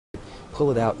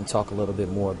pull it out and talk a little bit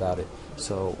more about it.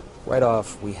 So right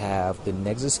off, we have the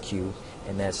Nexus Q,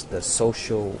 and that's the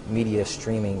social media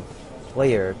streaming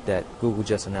player that Google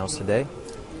just announced today.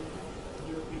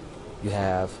 You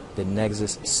have the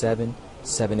Nexus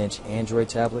 7-inch Android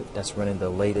tablet that's running the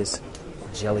latest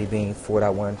Jelly Bean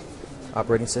 4.1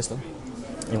 operating system.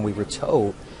 And we were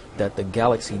told that the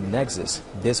Galaxy Nexus,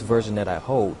 this version that I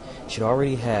hold, should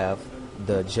already have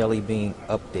the Jelly Bean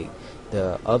update.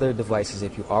 The other devices,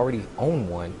 if you already own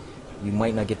one, you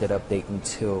might not get that update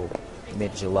until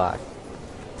mid-July.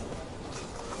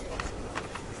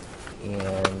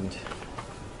 And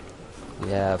we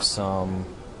have some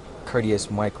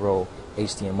courteous micro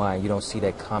HDMI. You don't see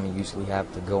that common. You usually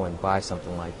have to go and buy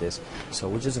something like this. So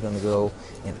we're just going to go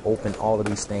and open all of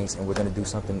these things, and we're going to do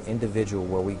something individual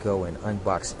where we go and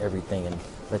unbox everything and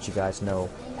let you guys know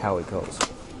how it goes.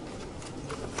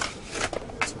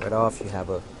 So right off, you have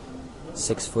a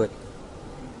 6-foot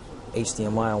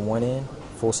HDMI on one end,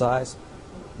 full size,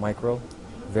 micro,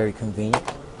 very convenient,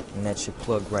 and that should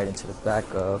plug right into the back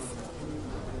of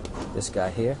this guy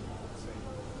here.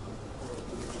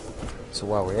 So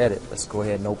while we're at it, let's go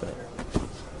ahead and open it.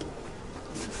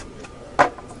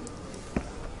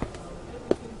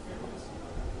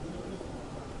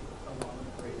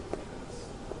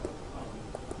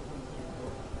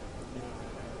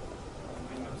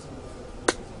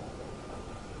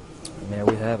 And there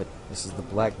we have it. This is the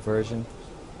black version.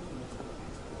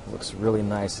 Looks really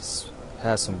nice. It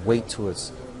has some weight to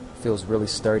it. Feels really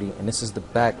sturdy. And this is the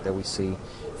back that we see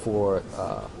for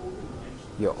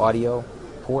your audio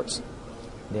ports.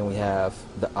 Then we have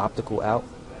the optical out.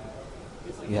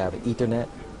 You have Ethernet,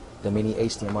 the mini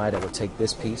HDMI that will take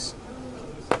this piece,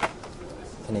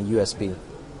 and then USB. And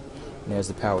there's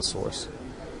the power source.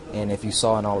 And if you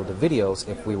saw in all of the videos,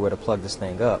 if we were to plug this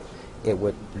thing up, it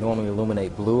would normally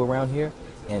illuminate blue around here,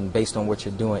 and based on what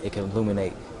you're doing, it can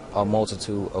illuminate a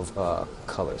multitude of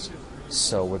colors.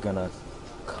 So we're gonna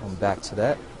come back to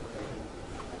that.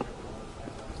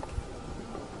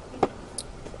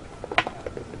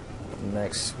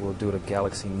 Next, we'll do the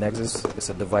Galaxy Nexus. It's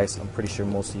a device I'm pretty sure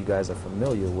most of you guys are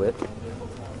familiar with.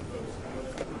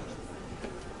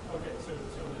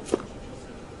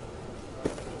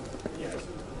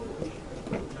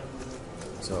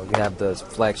 So you have the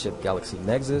flagship Galaxy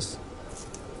Nexus.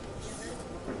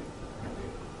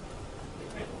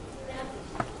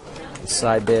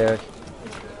 Inside there,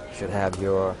 you should have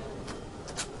your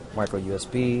micro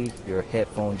USB, your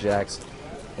headphone jacks,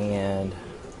 and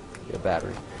your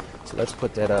battery. So let's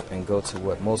put that up and go to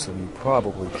what most of you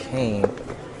probably came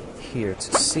here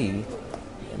to see,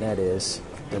 and that is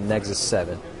the Nexus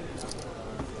 7.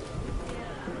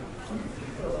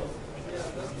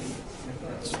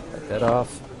 Let's cut that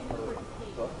off.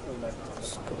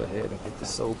 Let's go ahead and get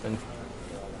this open.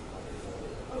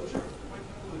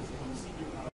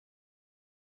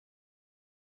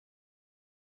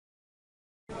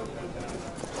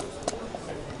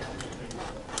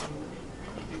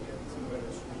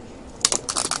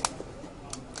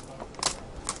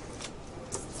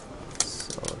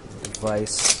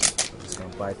 Device. I'm just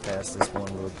going to bypass this one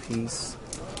little piece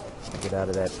and get out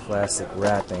of that plastic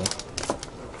wrapping.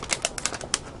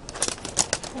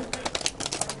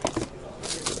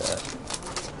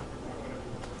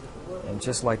 And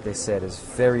just like they said, it's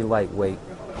very lightweight.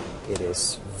 It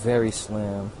is very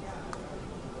slim.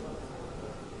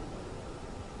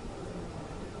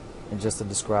 And just to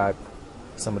describe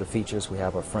some of the features, we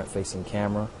have a front-facing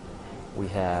camera. We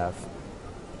have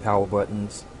power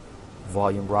buttons,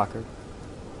 volume rocker,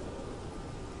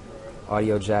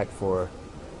 audio jack for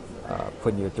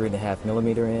putting your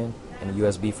 3.5mm in, and a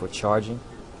USB for charging.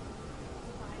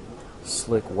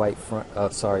 Slick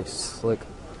slick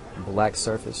black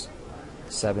surface,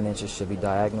 7 inches should be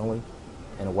diagonally,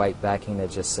 and a white backing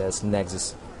that just says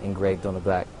Nexus engraved on the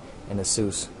back and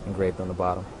Asus engraved on the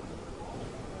bottom.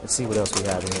 Let's see what else we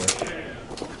have in here.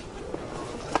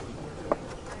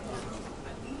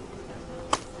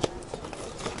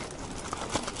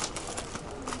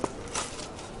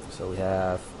 So we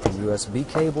have a USB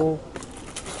cable,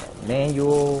 a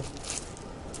manual,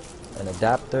 an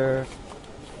adapter,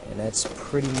 and that's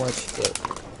pretty much it.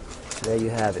 So there you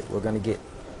have it. We're going to get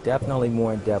definitely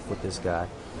more in depth with this guy.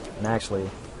 And actually,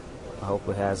 I hope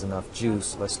it has enough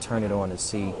juice. Let's turn it on and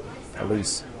see at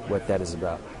least what that is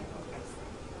about.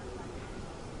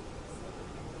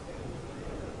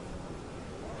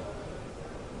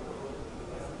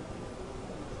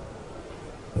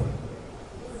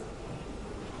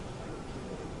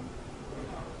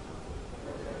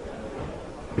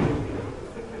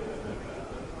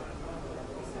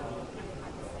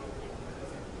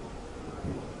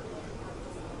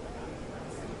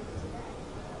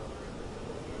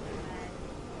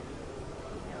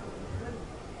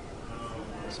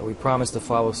 So we promise to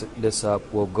follow this up.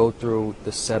 We'll go through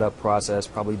the setup process,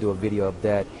 probably do a video of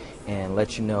that, and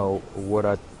let you know what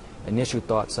our initial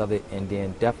thoughts of it, and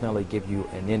then definitely give you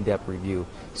an in-depth review.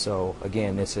 So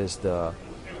again, this is the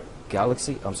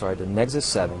the Nexus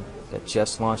 7 that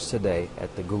just launched today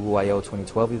at the Google I/O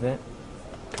 2012 event.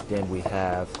 Then we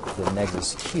have the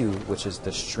Nexus Q, which is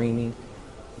the streaming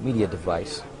media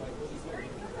device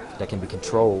that can be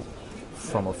controlled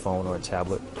from a phone or a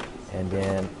tablet, and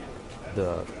then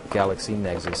the Galaxy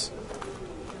Nexus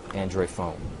Android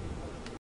phone.